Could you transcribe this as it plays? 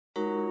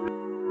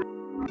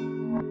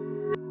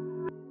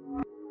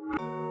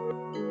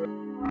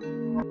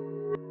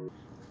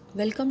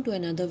Welcome to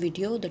another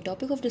video. The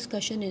topic of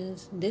discussion in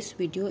this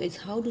video is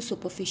how do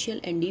superficial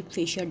and deep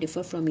fascia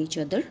differ from each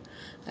other.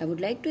 I would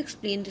like to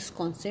explain this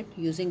concept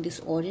using this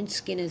orange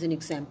skin as an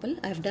example.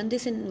 I have done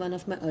this in one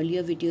of my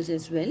earlier videos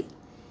as well.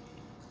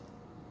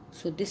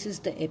 So this is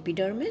the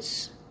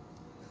epidermis.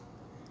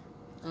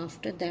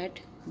 After that,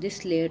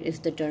 this layer is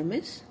the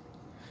dermis.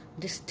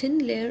 This thin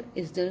layer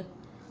is the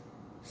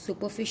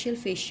superficial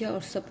fascia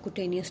or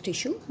subcutaneous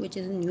tissue, which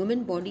is in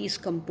human body is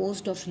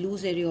composed of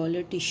loose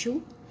areolar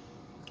tissue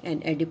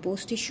and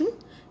adipose tissue,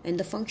 and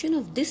the function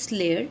of this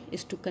layer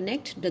is to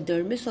connect the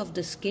dermis of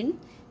the skin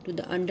to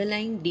the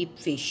underlying deep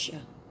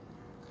fascia,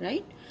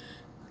 right?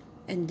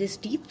 And this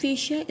deep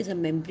fascia is a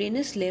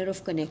membranous layer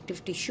of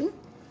connective tissue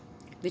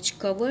which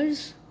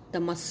covers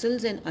the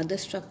muscles and other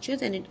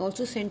structures, and it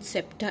also sends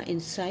septa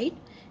inside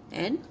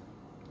and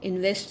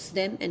invests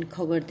them and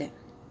cover them.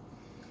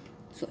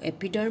 So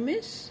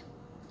epidermis,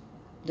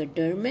 the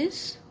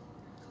dermis,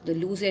 the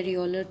loose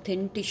areolar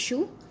thin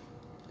tissue,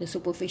 the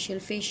superficial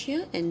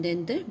fascia, and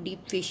then the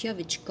deep fascia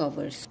which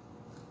covers.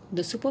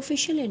 The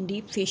superficial and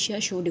deep fascia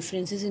show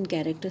differences in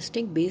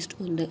characteristics based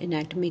on the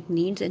anatomic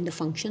needs and the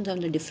functions on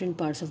the different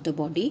parts of the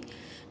body,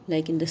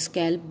 like in the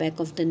scalp,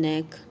 back of the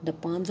neck, the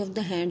palms of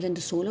the hands and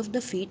the sole of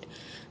the feet.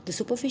 The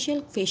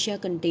superficial fascia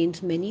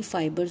contains many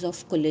fibers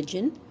of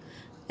collagen,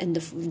 and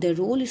the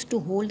role is to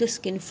hold the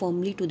skin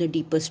firmly to the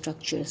deeper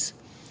structures.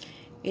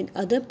 In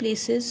other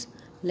places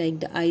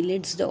like the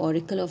eyelids, the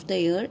auricle of the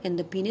ear, and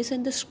the penis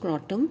and the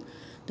scrotum,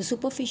 the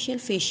superficial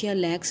fascia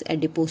lacks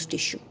adipose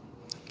tissue.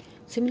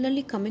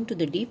 Similarly, coming to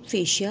the deep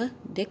fascia,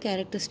 their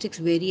characteristics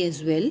vary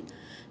as well.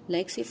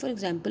 Like say for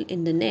example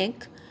in the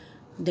neck,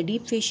 the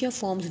deep fascia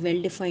forms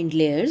well-defined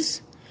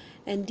layers,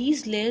 and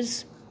these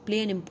layers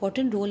play an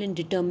important role in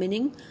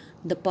determining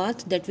the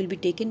path that will be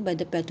taken by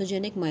the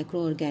pathogenic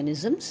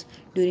microorganisms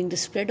during the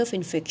spread of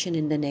infection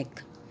in the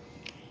neck.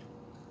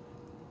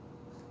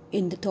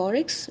 In the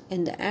thorax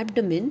and the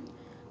abdomen,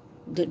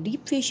 the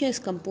deep fascia is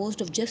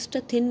composed of just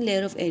a thin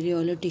layer of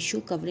areolar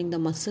tissue covering the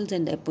muscles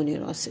and the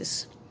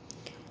aponeurosis.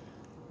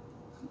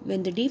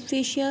 When the deep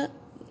fascia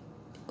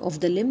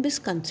of the limb is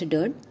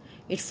considered,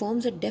 it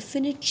forms a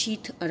definite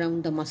sheath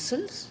around the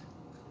muscles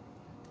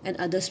and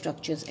other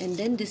structures, and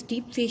then this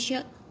deep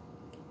fascia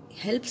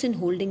helps in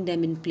holding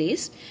them in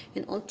place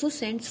and also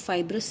sends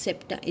fibrous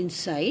septa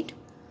inside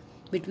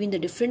between the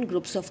different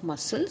groups of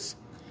muscles,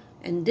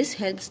 and this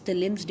helps the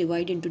limbs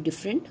divide into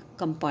different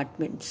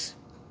compartments.